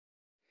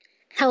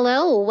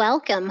Hello,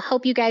 welcome.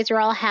 Hope you guys are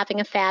all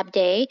having a fab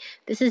day.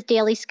 This is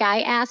Daily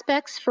Sky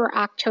Aspects for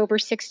October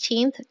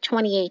 16th,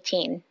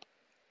 2018.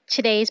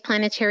 Today's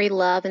planetary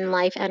love and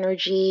life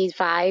energies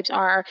vibes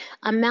are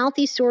a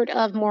mouthy sort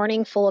of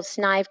morning full of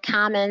snide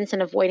comments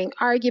and avoiding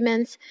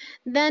arguments.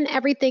 Then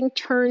everything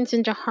turns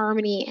into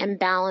harmony and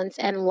balance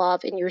and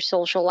love in your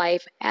social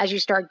life as you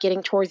start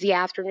getting towards the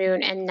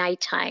afternoon and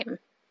nighttime.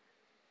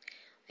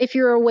 If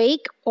you're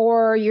awake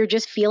or you're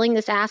just feeling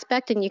this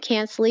aspect and you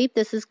can't sleep,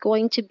 this is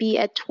going to be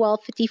at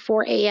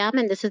 12:54 a.m.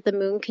 and this is the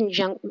moon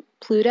conjunct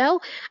Pluto.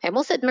 I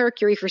almost said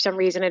Mercury for some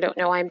reason. I don't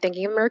know why I'm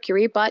thinking of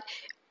Mercury, but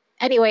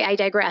anyway, I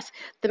digress.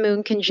 The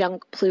moon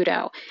conjunct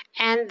Pluto.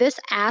 And this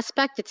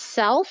aspect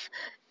itself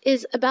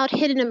is about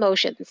hidden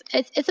emotions.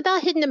 It's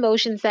about hidden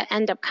emotions that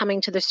end up coming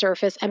to the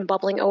surface and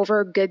bubbling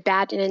over, good,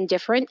 bad, and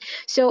indifferent.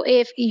 So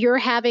if you're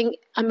having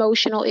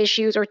emotional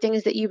issues or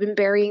things that you've been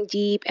burying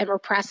deep and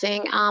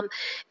repressing, some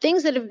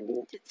things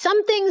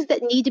that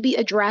need to be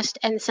addressed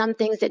and some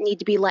things that need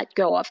to be let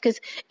go of,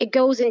 because it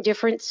goes in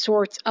different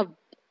sorts of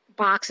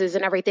boxes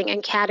and everything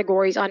and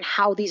categories on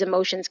how these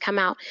emotions come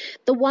out.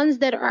 The ones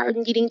that are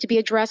needing to be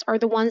addressed are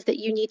the ones that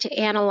you need to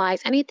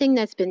analyze. Anything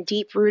that's been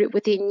deep rooted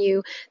within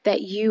you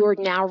that you are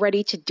now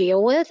ready to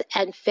deal with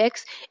and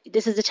fix,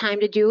 this is the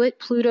time to do it.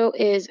 Pluto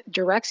is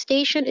direct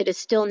station. It is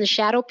still in the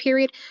shadow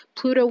period.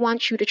 Pluto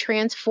wants you to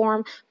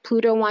transform.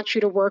 Pluto wants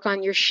you to work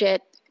on your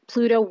shit.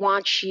 Pluto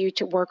wants you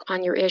to work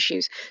on your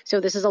issues. So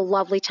this is a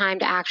lovely time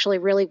to actually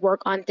really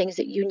work on things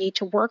that you need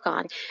to work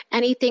on.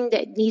 Anything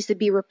that needs to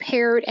be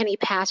repaired, any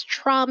past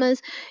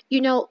traumas,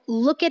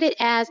 look at it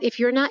as, if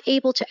you're not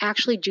able to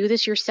actually do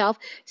this yourself,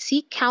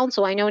 seek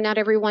counsel. I know not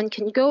everyone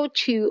can go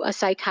to a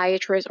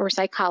psychiatrist or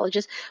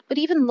psychologist, but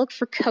even look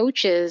for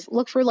coaches,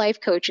 look for life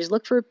coaches,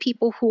 look for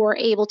people who are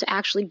able to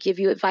actually give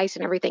you advice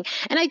and everything.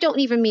 And I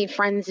don't even mean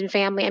friends and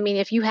family. I mean,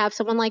 if you have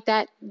someone like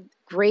that,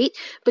 great.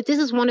 But this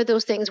is one of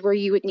those things where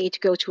you would need to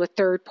go to a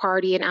third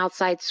party, an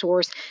outside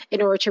source,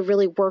 in order to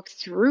really work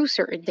through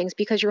certain things,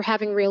 because you're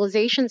having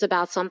realizations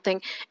about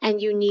something and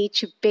you need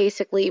to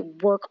basically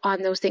work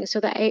on those things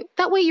so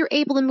that way you're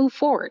able to move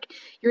forward.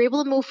 You're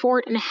able to move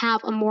forward and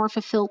have a more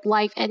fulfilled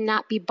life and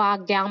not be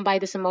bogged down by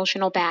this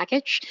emotional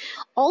baggage.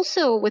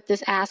 Also, with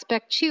this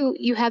aspect too,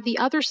 you have the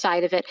other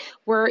side of it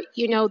where,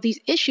 these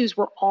issues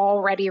were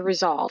already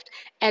resolved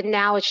and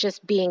now it's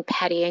just being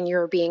petty and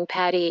you're being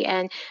petty.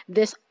 And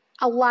this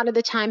a lot of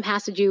the time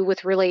has to do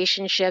with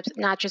relationships,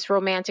 not just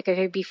romantic. It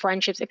could be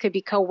friendships. It could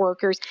be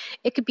coworkers.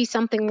 It could be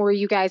something where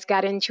you guys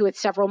got into it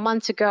several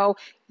months ago,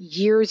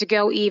 years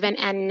ago even,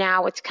 and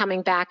now it's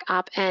coming back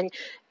up. And,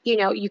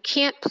 you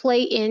can't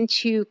play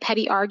into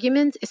petty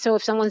arguments. So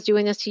if someone's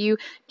doing this to you,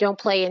 don't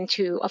play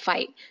into a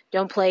fight.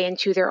 Don't play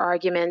into their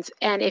arguments.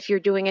 And if you're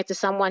doing it to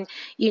someone,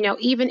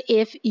 even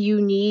if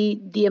you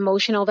need the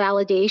emotional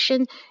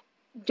validation,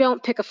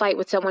 don't pick a fight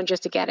with someone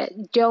just to get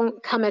it.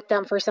 Don't come at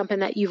them for something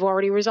that you've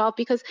already resolved,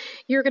 because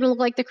you're going to look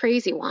like the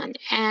crazy one.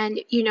 And,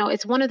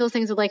 it's one of those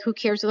things of like, who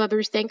cares what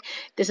others think?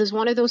 This is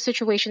one of those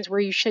situations where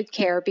you should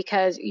care,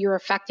 because you're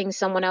affecting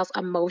someone else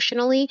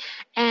emotionally.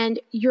 And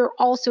you're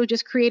also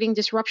just creating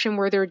disruption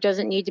where there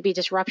doesn't need to be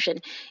disruption.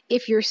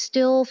 If you're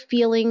still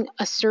feeling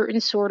a certain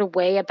sort of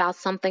way about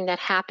something that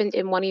happened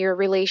in one of your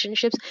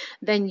relationships,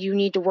 then you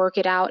need to work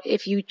it out.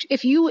 If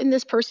you and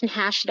this person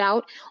hashed it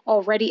out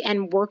already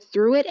and worked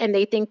through it, and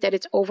they think that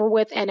it's over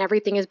with and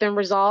everything has been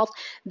resolved,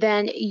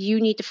 then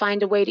you need to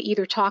find a way to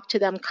either talk to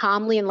them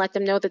calmly and let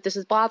them know that this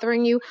is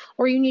bothering you,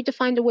 or you need to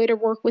find a way to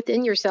work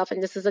within yourself.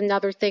 And this is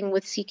another thing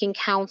with seeking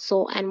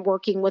counsel and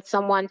working with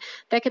someone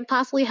that can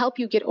possibly help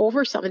you get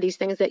over some of these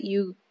things that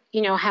you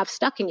have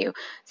stuck in you.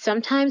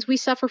 Sometimes we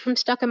suffer from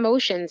stuck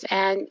emotions,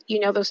 and,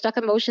 those stuck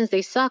emotions,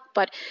 they suck,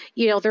 but,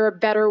 there are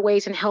better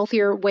ways and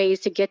healthier ways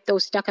to get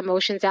those stuck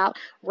emotions out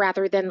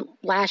rather than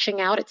lashing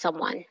out at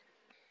someone.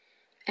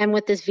 And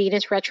with this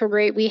Venus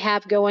retrograde we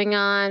have going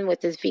on,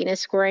 with this Venus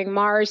squaring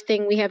Mars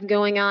thing we have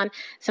going on,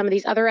 some of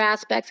these other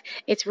aspects,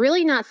 it's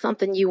really not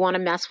something you want to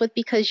mess with,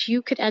 because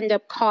you could end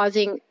up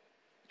causing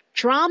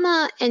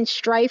drama and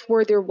strife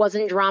where there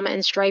wasn't drama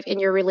and strife in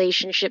your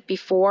relationship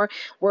before,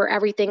 where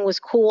everything was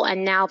cool,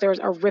 and now there's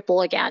a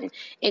ripple again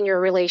in your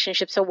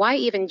relationship. So why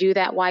even do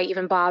that? Why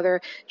even bother?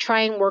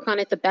 Try and work on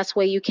it the best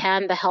way you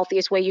can, the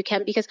healthiest way you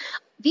can, because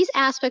these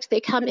aspects,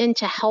 they come in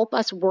to help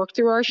us work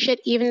through our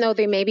shit, even though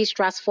they may be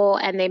stressful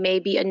and they may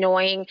be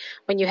annoying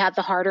when you have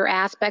the harder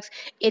aspects.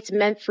 It's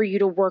meant for you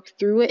to work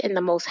through it in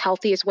the most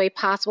healthiest way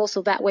possible,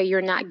 so that way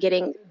you're not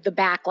getting the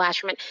backlash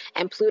from it.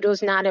 And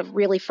Pluto's not a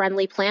really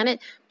friendly planet.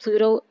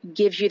 Pluto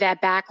gives you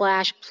that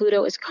backlash.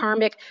 Pluto is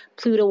karmic.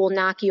 Pluto will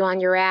knock you on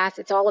your ass.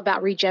 It's all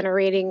about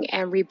regenerating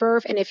and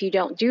rebirth. And if you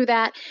don't do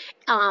that,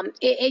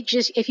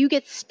 if you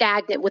get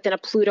stagnant within a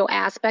Pluto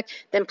aspect,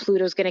 then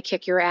Pluto's going to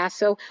kick your ass.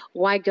 So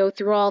why go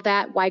through all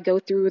that? Why go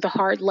through the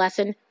hard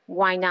lesson?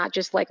 Why not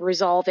just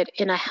resolve it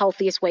in a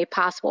healthiest way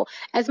possible,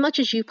 as much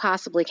as you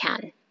possibly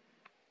can?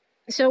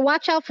 So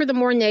watch out for the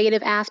more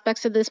negative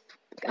aspects of this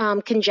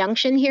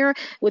conjunction here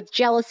with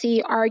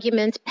jealousy,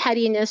 arguments,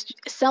 pettiness,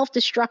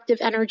 self-destructive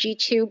energy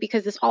too,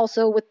 because this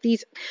also with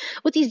these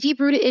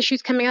deep-rooted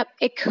issues coming up,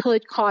 it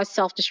could cause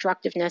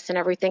self-destructiveness and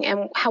everything.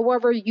 And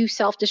however you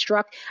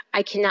self-destruct,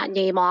 I cannot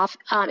name off.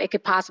 It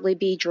could possibly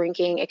be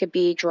drinking, it could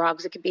be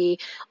drugs, it could be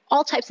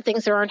all types of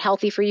things that aren't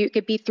healthy for you. It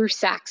could be through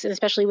sex, and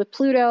especially with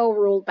Pluto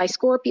ruled by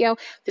Scorpio,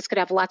 this could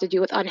have a lot to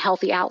do with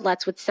unhealthy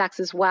outlets with sex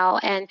as well.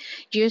 And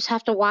you just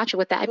have to watch it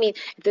with that. I mean,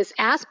 this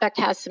aspect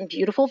has some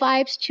beautiful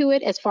vibes to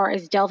it as far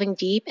as delving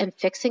deep and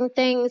fixing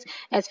things,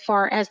 as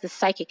far as the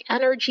psychic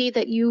energy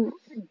that you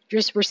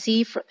just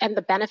receive and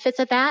the benefits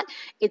of that.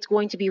 It's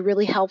going to be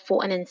really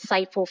helpful and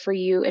insightful for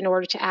you in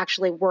order to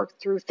actually work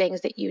through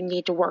things that you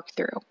need to work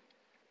through.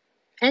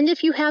 And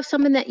if you have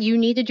something that you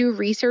need to do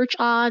research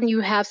on, you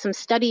have some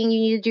studying you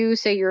need to do,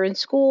 say you're in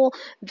school,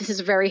 this is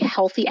a very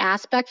healthy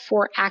aspect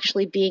for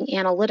actually being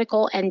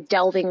analytical and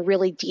delving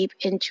really deep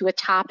into a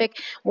topic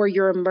where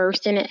you're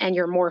immersed in it and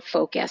you're more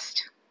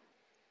focused.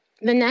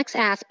 The next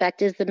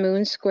aspect is the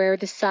moon square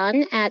the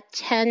sun at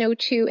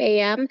 10:02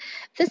 a.m.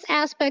 This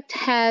aspect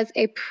has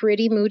a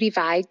pretty moody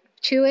vibe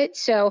to it.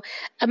 So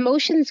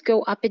emotions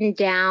go up and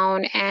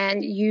down,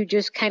 and you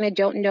just kind of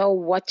don't know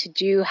what to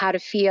do, how to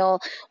feel,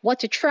 what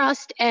to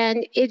trust.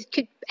 And it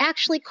could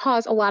actually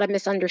cause a lot of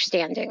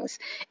misunderstandings.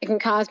 It can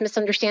cause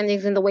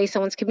misunderstandings in the way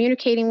someone's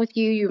communicating with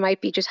you. You might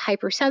be just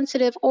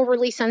hypersensitive,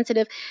 overly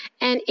sensitive,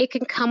 and it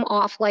can come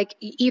off like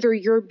either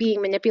you're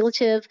being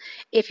manipulative.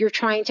 If you're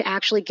trying to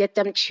actually get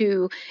them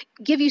to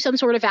give you some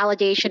sort of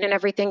validation and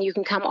everything, you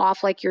can come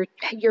off like you're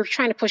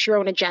trying to push your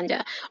own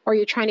agenda, or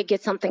you're trying to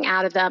get something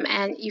out of them,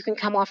 and you can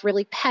come off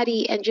really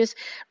petty and just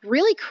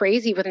really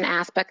crazy with an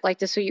aspect like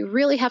this. So you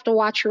really have to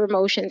watch your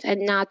emotions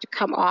and not to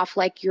come off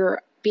like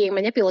you're being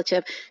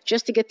manipulative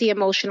just to get the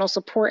emotional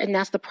support. And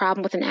that's the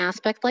problem with an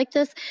aspect like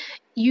this.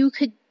 You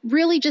could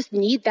really just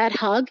need that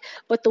hug,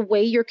 but the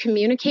way you're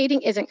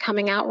communicating isn't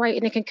coming out right,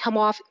 and it can come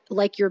off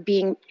like you're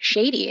being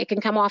shady. It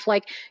can come off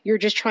like you're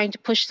just trying to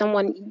push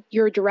someone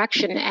your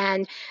direction,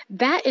 and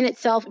that in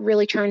itself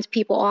really turns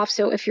people off.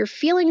 So if you're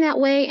feeling that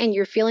way and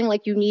you're feeling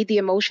like you need the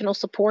emotional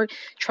support,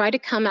 try to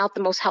come out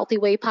the most healthy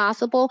way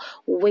possible.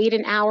 Wait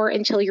an hour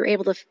until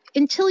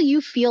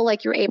you feel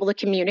like you're able to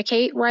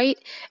communicate right,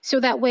 so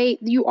that way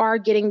you are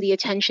getting the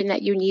attention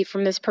that you need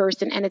from this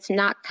person, and it's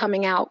not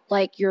coming out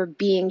like you're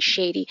being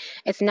shady.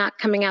 It's not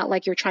coming out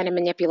like you're trying to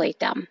manipulate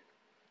them.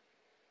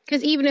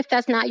 Because even if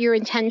that's not your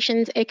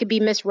intentions, it could be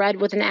misread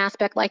with an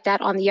aspect like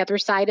that on the other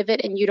side of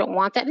it, and you don't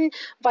want that. And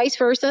vice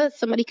versa,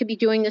 somebody could be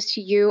doing this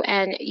to you,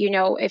 and,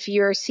 if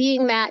you're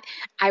seeing that,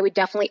 I would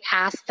definitely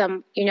ask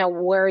them,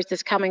 where is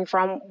this coming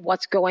from?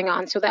 What's going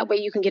on? So that way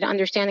you can get an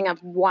understanding of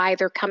why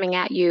they're coming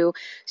at you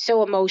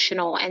so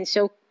emotional and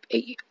so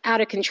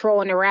out of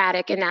control and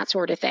erratic and that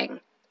sort of thing.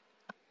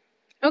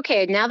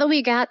 Okay, now that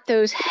we got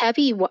those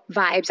heavy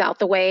vibes out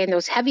the way and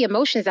those heavy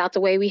emotions out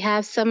the way, we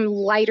have some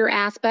lighter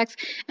aspects,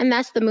 and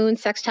that's the moon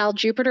sextile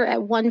Jupiter at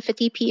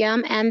 1:50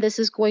 p.m. And this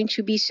is going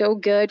to be so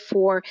good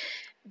for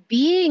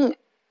being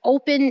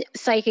open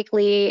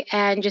psychically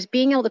and just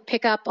being able to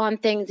pick up on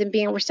things and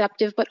being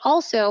receptive. But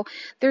also,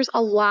 there's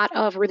a lot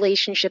of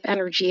relationship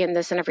energy in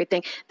this and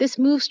everything. This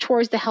moves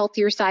towards the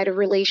healthier side of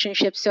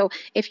relationships. So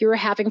if you were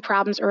having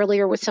problems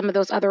earlier with some of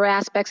those other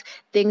aspects,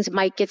 things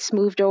might get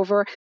smoothed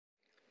over.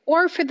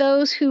 Or for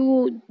those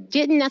who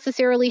didn't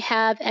necessarily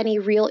have any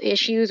real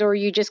issues, or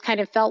you just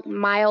kind of felt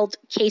mild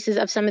cases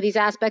of some of these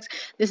aspects,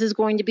 this is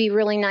going to be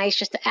really nice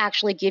just to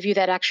actually give you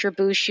that extra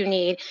boost you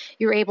need.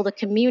 You're able to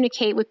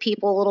communicate with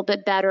people a little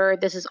bit better.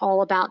 This is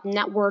all about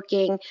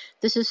networking.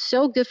 This is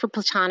so good for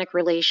platonic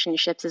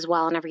relationships as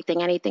well and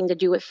everything. Anything to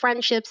do with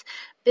friendships,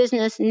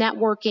 business,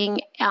 networking,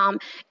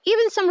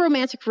 even some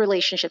romantic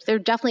relationships. They're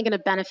definitely going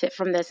to benefit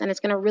from this, and it's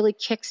going to really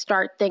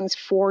kickstart things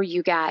for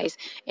you guys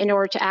in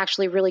order to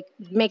actually really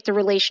make the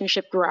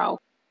relationship grow.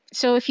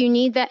 So if you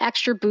need that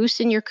extra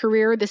boost in your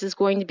career, this is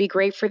going to be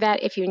great for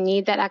that. If you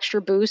need that extra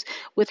boost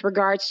with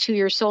regards to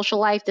your social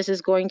life, this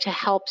is going to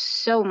help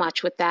so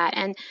much with that.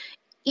 And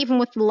even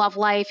with love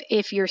life,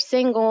 if you're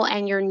single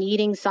and you're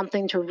needing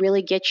something to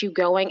really get you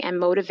going and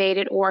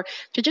motivated, or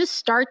to just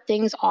start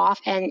things off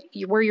and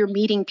where you're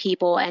meeting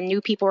people and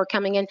new people are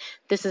coming in,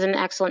 this is an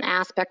excellent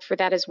aspect for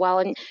that as well.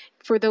 And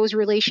for those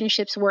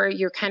relationships where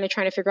you're kind of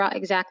trying to figure out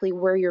exactly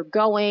where you're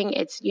going,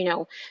 it's,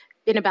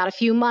 been about a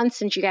few months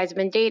since you guys have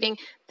been dating,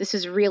 this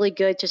is really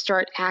good to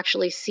start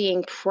actually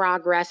seeing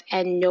progress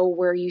and know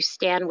where you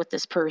stand with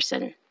this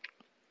person.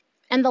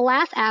 And the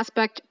last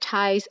aspect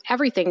ties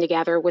everything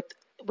together with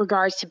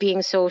regards to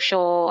being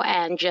social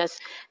and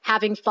just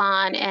having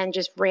fun and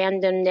just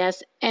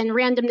randomness, and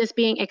randomness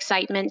being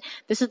excitement.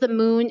 This is the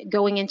moon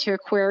going into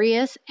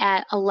Aquarius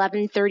at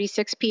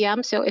 11:36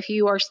 p.m. So if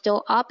you are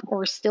still up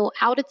or still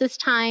out at this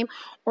time,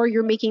 or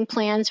you're making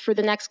plans for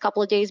the next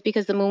couple of days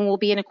because the moon will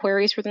be in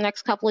Aquarius for the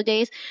next couple of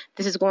days,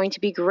 this is going to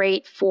be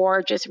great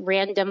for just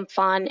random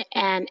fun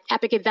and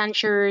epic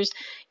adventures.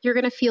 You're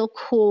going to feel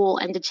cool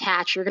and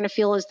detached. You're going to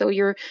feel as though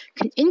you're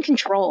in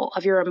control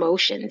of your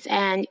emotions,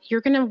 and you're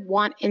going to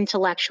want want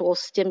intellectual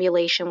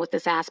stimulation with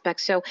this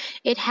aspect. So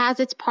it has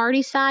its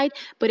party side,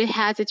 but it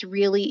has its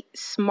really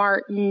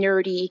smart,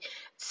 nerdy,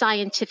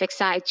 scientific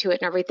side to it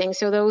and everything.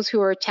 So those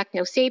who are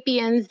techno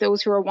sapiens,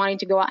 those who are wanting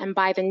to go out and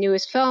buy the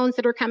newest phones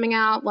that are coming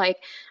out, like,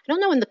 I don't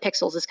know when the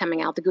Pixels is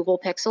coming out, the Google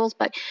Pixels,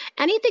 but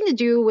anything to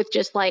do with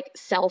just like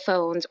cell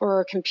phones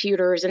or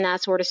computers and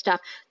that sort of stuff,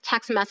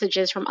 text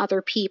messages from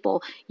other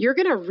people, you're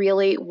going to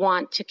really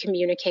want to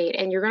communicate,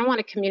 and you're going to want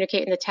to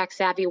communicate in the tech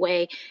savvy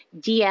way,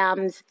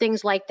 DMs,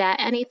 things like that,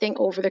 anything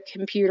over the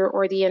computer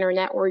or the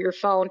internet or your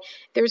phone.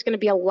 There's going to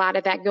be a lot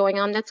of that going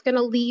on. That's going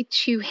to lead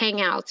to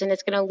hangouts, and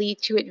it's going to lead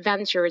to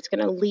adventure. It's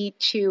going to lead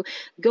to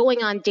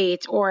going on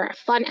dates or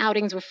fun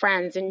outings with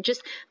friends and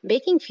just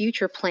making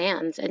future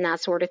plans and that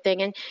sort of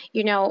thing. And,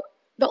 you know,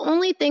 the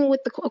only thing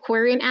with the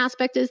Aquarian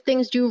aspect is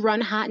things do run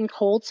hot and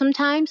cold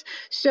sometimes.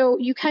 So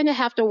you kind of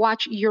have to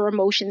watch your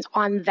emotions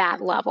on that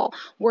level,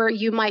 where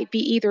you might be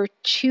either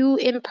too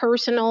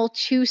impersonal,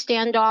 too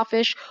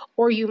standoffish,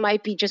 or you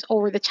might be just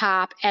over the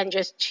top and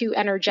just too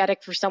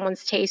energetic for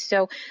someone's taste.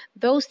 So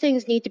those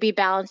things need to be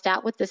balanced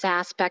out with this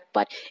aspect.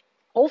 But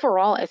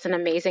overall, it's an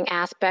amazing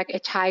aspect.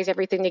 It ties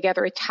everything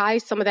together. It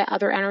ties some of that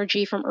other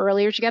energy from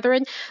earlier together.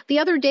 And the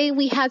other day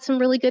we had some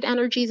really good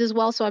energies as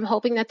well. So I'm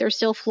hoping that they're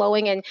still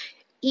flowing and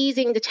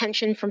easing the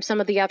tension from some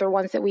of the other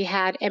ones that we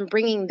had and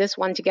bringing this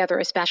one together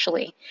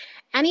especially.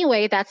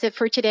 Anyway, that's it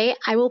for today.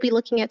 I will be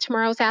looking at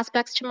tomorrow's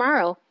aspects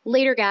tomorrow.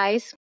 Later,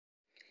 guys.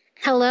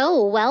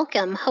 Hello,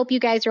 welcome. Hope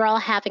you guys are all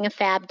having a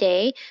fab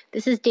day.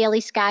 This is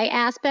Daily Sky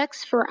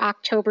Aspects for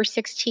October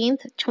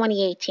 16th,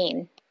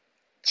 2018.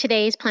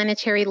 Today's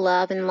planetary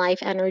love and life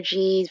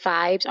energies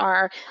vibes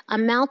are a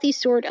mouthy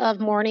sort of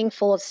morning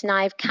full of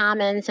snide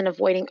comments and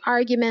avoiding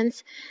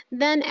arguments.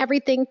 Then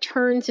everything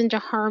turns into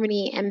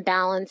harmony and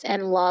balance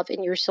and love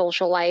in your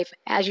social life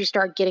as you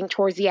start getting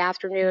towards the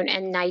afternoon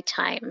and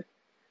nighttime.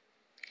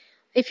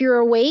 If you're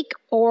awake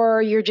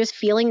or you're just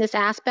feeling this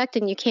aspect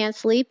and you can't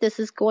sleep, this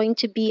is going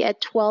to be at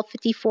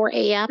 12:54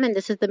 a.m. and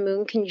this is the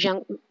moon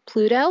conjunct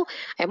Pluto.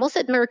 I almost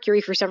said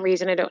Mercury for some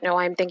reason. I don't know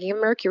why I'm thinking of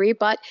Mercury,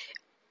 but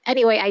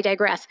anyway, I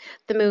digress.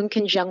 The moon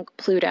conjunct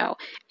Pluto.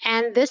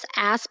 And this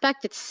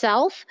aspect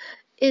itself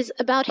is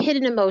about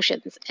hidden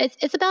emotions.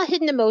 It's about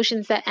hidden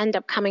emotions that end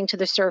up coming to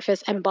the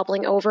surface and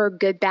bubbling over,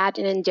 good, bad,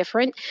 and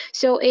indifferent.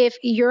 So if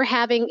you're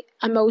having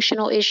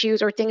emotional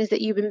issues or things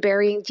that you've been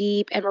burying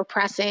deep and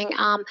repressing,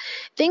 some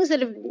things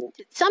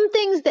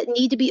that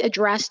need to be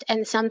addressed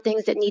and some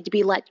things that need to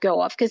be let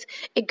go of, because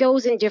it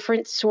goes in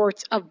different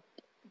sorts of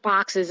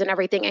boxes and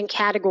everything and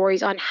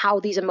categories on how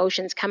these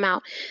emotions come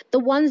out. The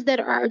ones that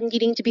are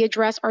needing to be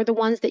addressed are the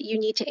ones that you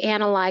need to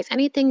analyze.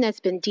 Anything that's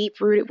been deep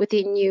rooted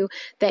within you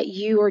that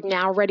you are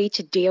now ready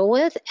to deal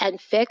with and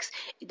fix,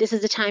 this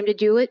is the time to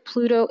do it.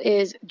 Pluto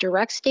is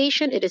direct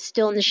station. It is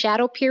still in the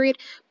shadow period.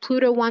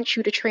 Pluto wants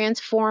you to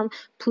transform.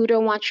 Pluto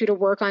wants you to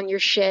work on your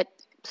shit.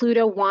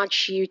 Pluto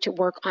wants you to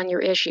work on your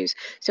issues.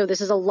 So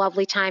this is a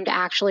lovely time to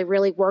actually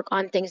really work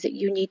on things that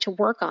you need to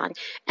work on.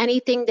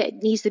 Anything that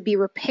needs to be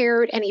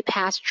repaired, any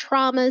past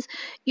traumas,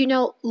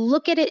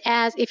 look at it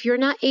as, if you're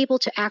not able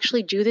to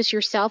actually do this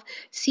yourself,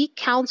 seek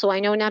counsel. I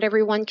know not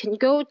everyone can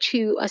go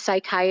to a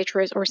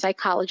psychiatrist or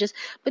psychologist,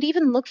 but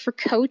even look for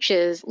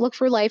coaches, look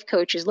for life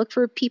coaches, look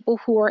for people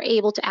who are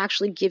able to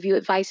actually give you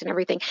advice and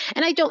everything.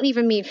 And I don't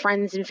even mean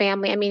friends and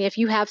family. I mean, if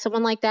you have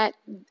someone like that,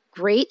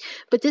 great.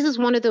 But this is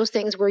one of those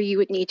things where you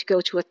would need to go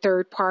to a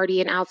third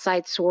party, an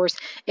outside source,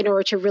 in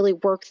order to really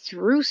work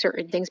through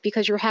certain things,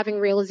 because you're having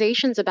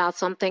realizations about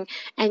something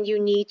and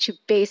you need to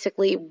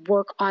basically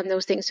work on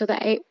those things so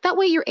that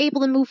way you're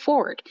able to move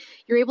forward.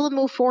 You're able to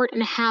move forward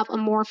and have a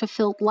more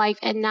fulfilled life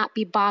and not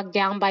be bogged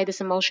down by this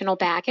emotional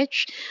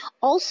baggage.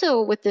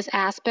 Also, with this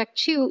aspect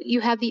too,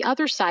 you have the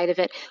other side of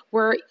it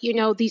where,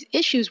 these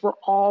issues were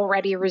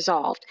already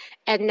resolved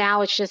and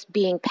now it's just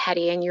being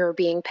petty and you're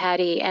being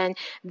petty. And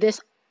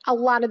this a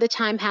lot of the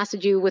time has to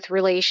do with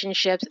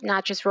relationships,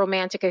 not just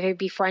romantic. It could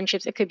be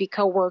friendships. It could be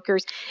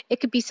coworkers. It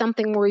could be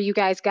something where you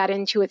guys got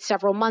into it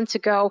several months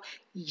ago,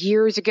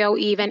 years ago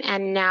even,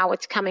 and now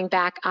it's coming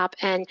back up.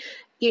 And,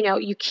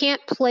 you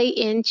can't play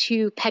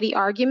into petty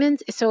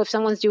arguments. So if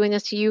someone's doing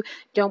this to you,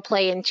 don't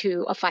play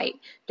into a fight.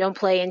 Don't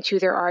play into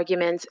their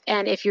arguments.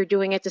 And if you're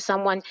doing it to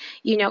someone,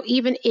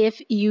 even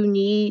if you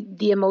need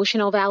the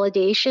emotional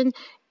validation,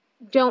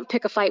 don't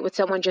pick a fight with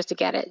someone just to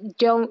get it.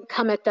 Don't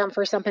come at them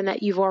for something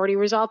that you've already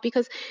resolved,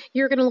 because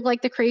you're going to look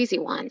like the crazy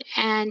one.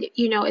 And,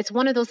 it's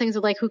one of those things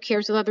of like, who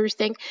cares what others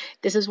think?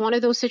 This is one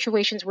of those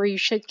situations where you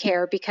should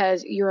care,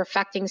 because you're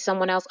affecting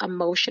someone else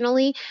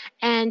emotionally.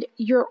 And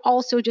you're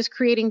also just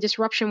creating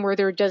disruption where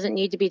there doesn't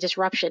need to be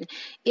disruption.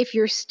 If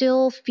you're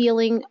still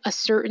feeling a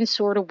certain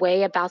sort of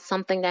way about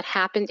something that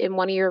happened in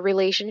one of your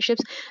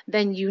relationships,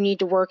 then you need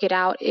to work it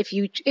out. If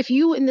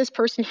you and this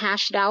person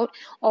hashed it out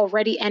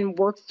already and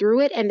worked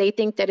through it, and they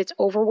think that it's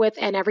over with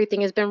and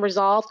everything has been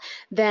resolved,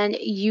 then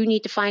you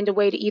need to find a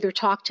way to either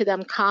talk to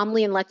them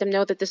calmly and let them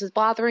know that this is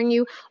bothering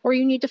you, or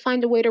you need to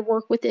find a way to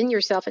work within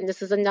yourself. And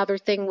this is another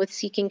thing with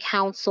seeking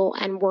counsel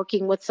and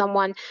working with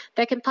someone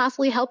that can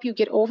possibly help you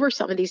get over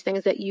some of these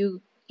things that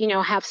you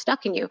have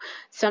stuck in you.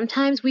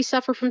 Sometimes we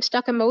suffer from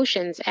stuck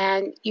emotions,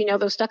 and,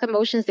 those stuck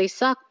emotions, they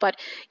suck, but,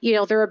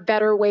 there are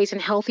better ways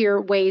and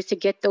healthier ways to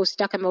get those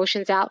stuck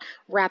emotions out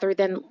rather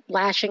than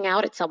lashing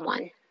out at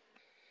someone.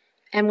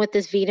 And with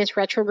this Venus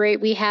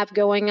retrograde we have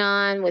going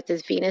on, with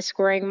this Venus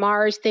squaring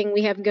Mars thing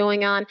we have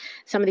going on,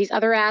 some of these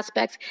other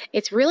aspects,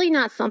 it's really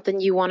not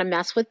something you want to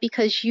mess with,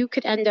 because you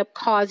could end up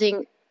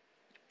causing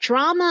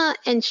drama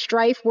and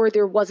strife where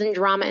there wasn't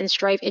drama and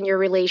strife in your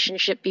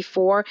relationship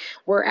before,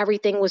 where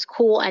everything was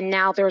cool, and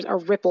now there's a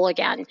ripple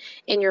again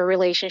in your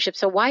relationship.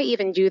 So why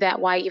even do that?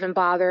 Why even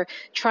bother?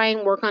 Try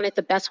and work on it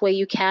the best way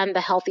you can,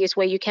 the healthiest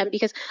way you can,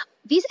 because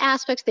these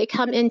aspects, they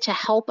come in to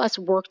help us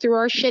work through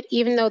our shit,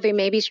 even though they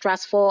may be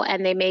stressful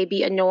and they may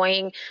be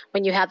annoying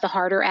when you have the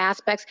harder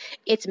aspects.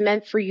 It's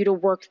meant for you to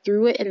work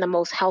through it in the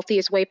most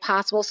healthiest way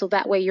possible, so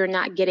that way you're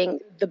not getting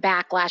the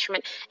backlash from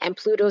it. And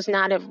Pluto's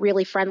not a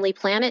really friendly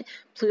planet.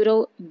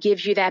 Pluto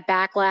gives you that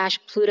backlash.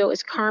 Pluto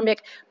is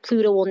karmic.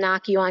 Pluto will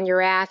knock you on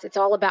your ass. It's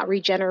all about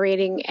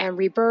regenerating and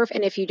rebirth.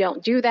 And if you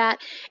don't do that,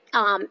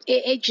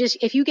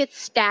 if you get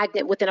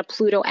stagnant within a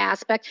Pluto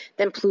aspect,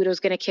 then Pluto's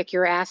going to kick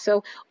your ass.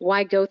 So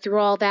why go through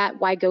all that?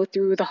 Why go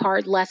through the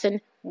hard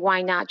lesson?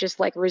 Why not just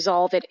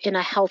resolve it in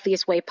a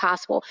healthiest way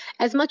possible,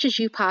 as much as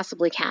you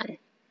possibly can?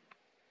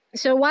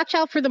 So watch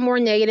out for the more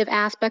negative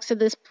aspects of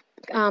this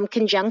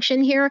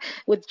conjunction here,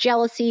 with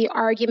jealousy,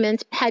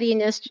 arguments,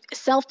 pettiness,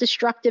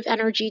 self-destructive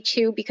energy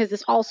too, because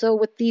this also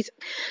with these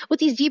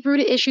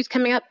deep-rooted issues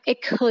coming up,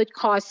 it could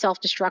cause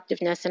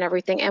self-destructiveness and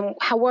everything. And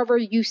however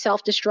you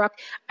self-destruct,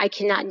 I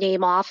cannot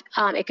name off.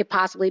 It could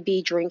possibly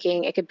be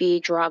drinking, it could be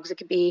drugs, it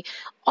could be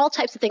all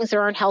types of things that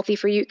aren't healthy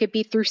for you. It could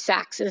be through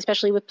sex, and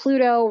especially with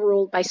Pluto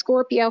ruled by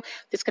Scorpio,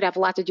 this could have a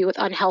lot to do with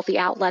unhealthy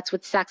outlets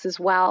with sex as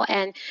well.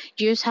 And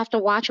you just have to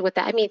watch it with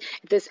that. I mean,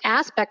 this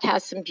aspect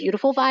has some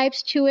beautiful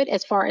vibes to it,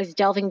 as far as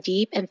delving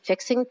deep and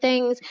fixing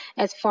things,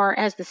 as far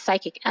as the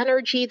psychic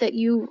energy that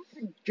you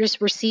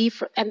just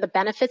receive and the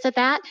benefits of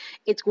that.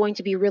 It's going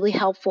to be really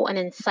helpful and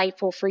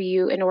insightful for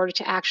you in order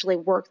to actually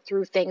work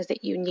through things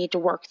that you need to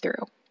work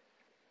through.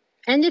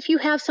 And if you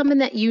have something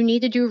that you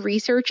need to do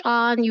research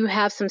on, you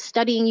have some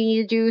studying you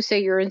need to do, say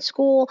you're in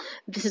school,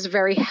 this is a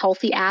very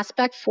healthy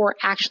aspect for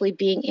actually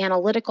being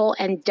analytical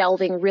and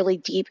delving really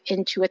deep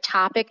into a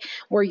topic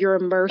where you're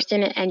immersed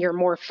in it and you're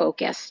more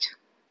focused.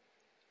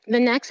 The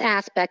next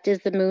aspect is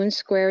the moon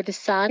square the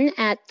sun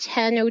at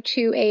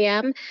 10:02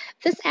 a.m.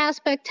 This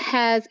aspect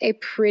has a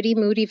pretty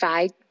moody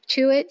vibe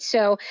to it.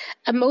 So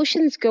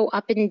emotions go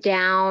up and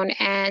down,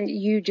 and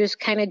you just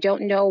kind of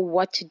don't know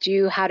what to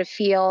do, how to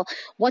feel,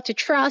 what to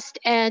trust.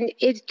 And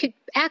it could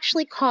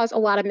actually cause a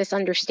lot of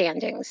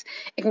misunderstandings.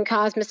 It can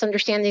cause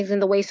misunderstandings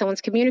in the way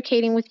someone's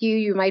communicating with you.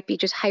 You might be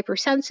just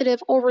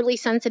hypersensitive, overly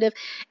sensitive,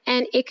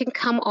 and it can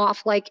come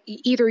off like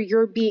either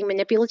you're being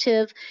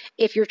manipulative.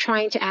 If you're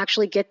trying to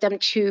actually get them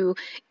to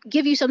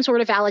give you some sort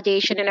of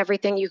validation and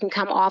everything, you can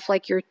come off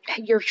like you're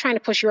trying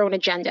to push your own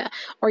agenda,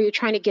 or you're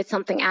trying to get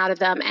something out of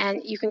them,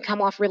 and you can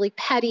come off really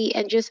petty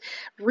and just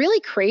really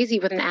crazy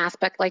with an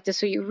aspect like this.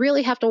 So you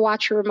really have to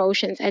watch your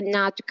emotions and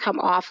not to come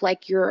off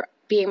like you're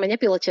being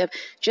manipulative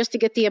just to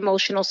get the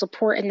emotional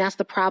support. And that's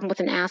the problem with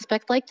an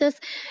aspect like this.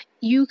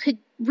 You could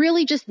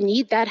really just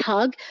need that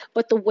hug,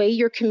 but the way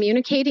you're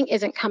communicating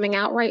isn't coming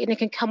out right, and it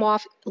can come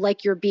off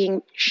like you're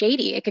being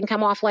shady. It can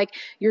come off like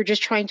you're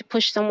just trying to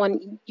push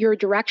someone your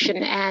direction,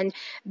 and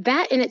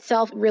that in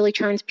itself really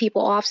turns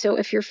people off. So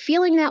if you're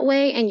feeling that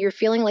way and you're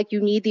feeling like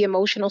you need the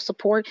emotional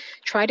support,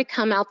 try to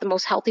come out the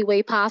most healthy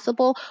way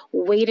possible.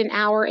 Wait an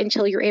hour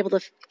until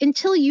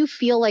you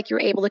feel like you're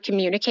able to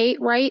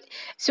communicate right,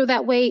 so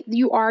that way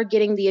you are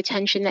getting the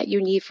attention that you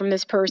need from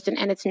this person,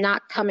 and it's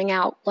not coming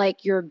out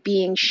like you're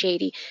being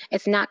shady.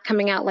 It's not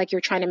coming out like you're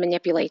trying to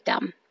manipulate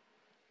them.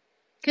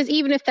 Because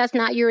even if that's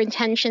not your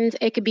intentions,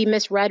 it could be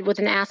misread with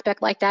an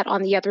aspect like that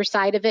on the other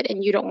side of it,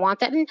 and you don't want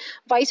that. And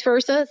vice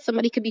versa,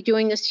 somebody could be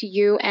doing this to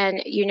you,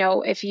 and,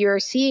 if you're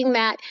seeing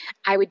that,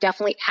 I would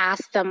definitely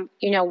ask them,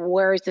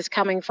 where is this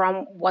coming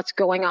from? What's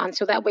going on?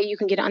 So that way you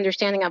can get an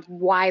understanding of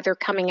why they're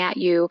coming at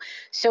you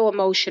so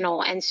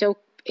emotional and so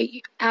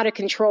out of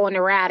control and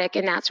erratic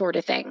and that sort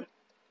of thing.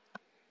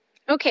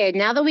 Okay,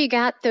 now that we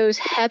got those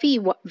heavy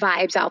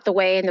vibes out the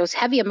way and those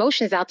heavy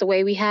emotions out the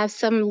way, we have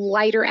some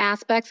lighter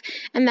aspects,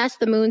 and that's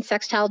the moon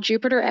sextile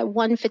Jupiter at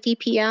 1:50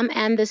 p.m.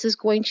 And this is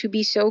going to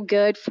be so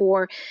good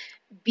for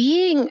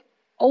being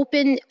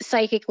open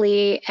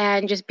psychically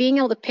and just being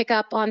able to pick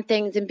up on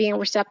things and being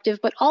receptive.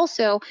 But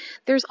also,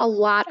 there's a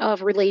lot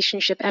of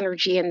relationship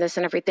energy in this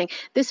and everything.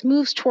 This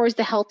moves towards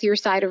the healthier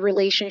side of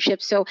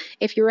relationships. So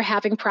if you were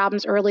having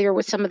problems earlier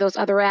with some of those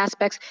other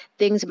aspects,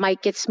 things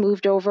might get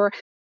smoothed over.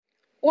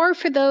 Or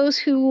for those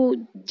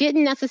who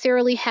didn't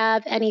necessarily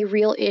have any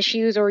real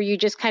issues, or you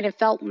just kind of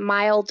felt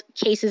mild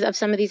cases of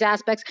some of these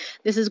aspects,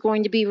 this is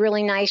going to be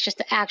really nice just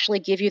to actually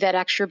give you that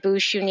extra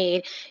boost you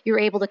need. You're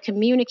able to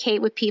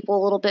communicate with people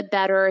a little bit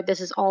better. This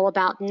is all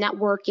about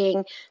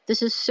networking.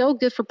 This is so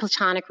good for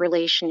platonic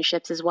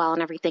relationships as well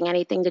and everything.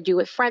 Anything to do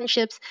with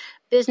friendships,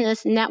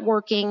 business,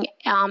 networking,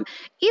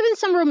 even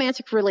some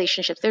romantic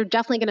relationships. They're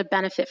definitely going to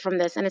benefit from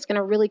this, and it's going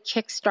to really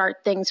kickstart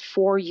things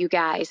for you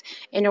guys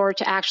in order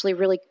to actually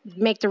really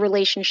make the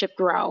relationship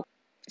grow.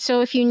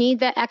 So if you need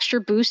that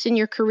extra boost in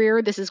your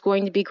career, this is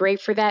going to be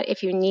great for that.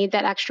 If you need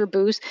that extra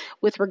boost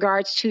with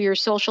regards to your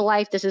social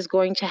life, this is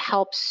going to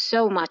help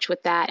so much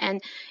with that.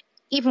 And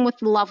even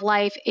with love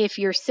life, if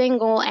you're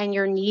single and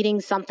you're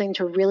needing something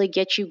to really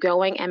get you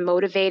going and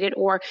motivated,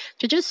 or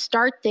to just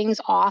start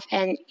things off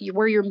and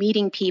where you're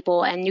meeting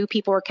people and new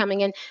people are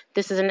coming in,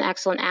 this is an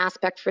excellent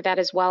aspect for that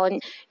as well.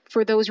 And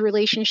for those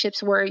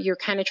relationships where you're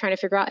kind of trying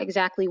to figure out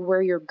exactly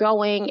where you're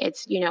going,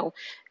 it's,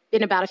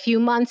 been about a few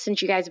months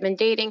since you guys have been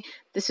dating,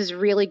 this is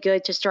really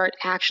good to start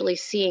actually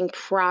seeing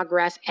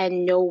progress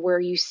and know where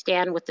you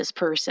stand with this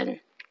person.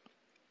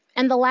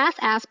 And the last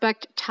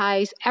aspect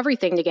ties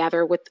everything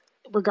together with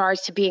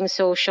regards to being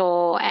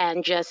social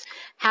and just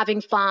having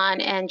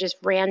fun and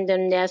just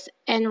randomness,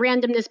 and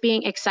randomness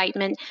being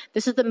excitement.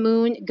 This is the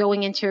moon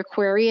going into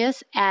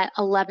Aquarius at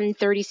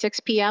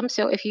 11:36 p.m.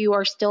 So if you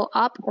are still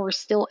up or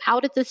still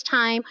out at this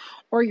time,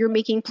 or you're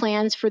making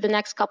plans for the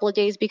next couple of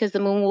days because the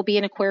moon will be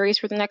in Aquarius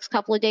for the next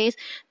couple of days,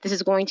 this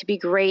is going to be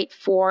great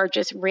for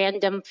just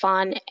random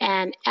fun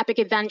and epic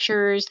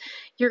adventures.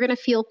 You're going to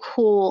feel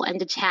cool and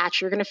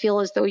detached. You're going to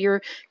feel as though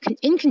you're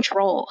in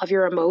control of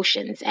your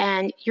emotions,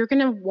 and you're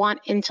going to want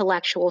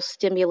intellectual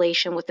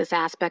stimulation with this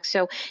aspect.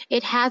 So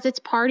it has its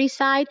party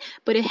side,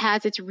 but it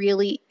has its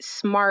really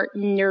smart,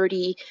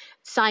 nerdy,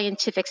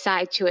 scientific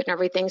side to it and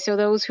everything. So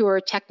those who are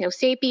techno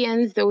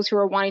sapiens, those who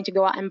are wanting to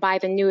go out and buy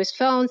the newest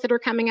phones that are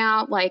coming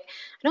out, like,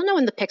 I don't know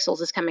when the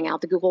Pixels is coming out,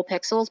 the Google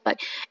Pixels,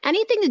 but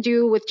anything to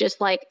do with just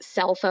like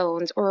cell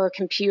phones or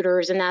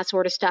computers and that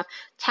sort of stuff,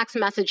 text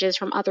messages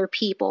from other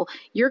people,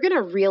 you're going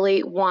to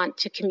really want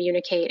to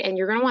communicate, and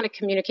you're going to want to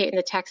communicate in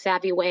the tech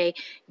savvy way,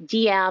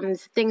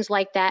 DMs, things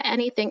like that,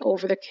 anything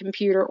over the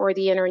computer or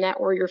the internet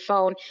or your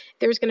phone.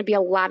 There's going to be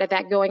a lot of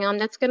that going on.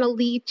 That's going to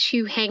lead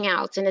to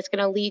hangouts, and it's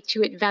going to lead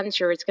to adventure.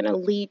 It's going to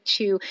lead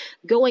to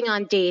going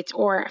on dates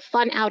or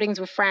fun outings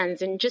with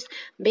friends and just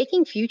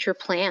making future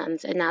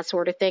plans and that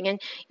sort of thing. And,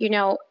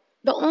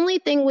 the only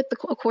thing with the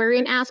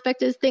Aquarian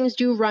aspect is things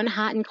do run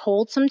hot and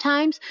cold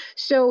sometimes.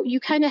 So you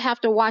kind of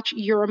have to watch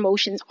your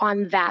emotions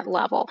on that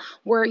level,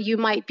 where you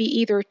might be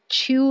either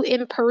too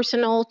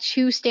impersonal,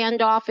 too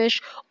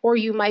standoffish, or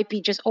you might be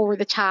just over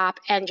the top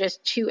and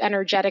just too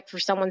energetic for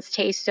someone's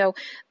taste. So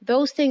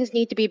those things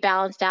need to be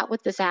balanced out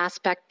with this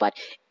aspect. But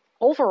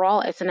overall,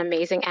 it's an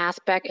amazing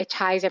aspect. It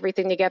ties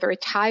everything together.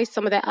 It ties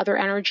some of that other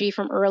energy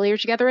from earlier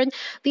together. And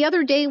the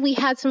other day, we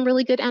had some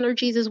really good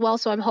energies as well.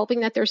 So I'm hoping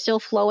that they're still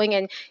flowing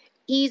and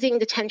easing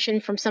the tension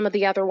from some of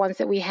the other ones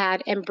that we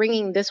had and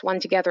bringing this one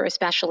together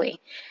especially.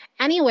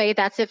 Anyway,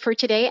 that's it for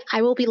today.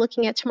 I will be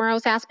looking at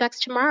tomorrow's aspects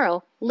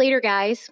tomorrow. Later, guys.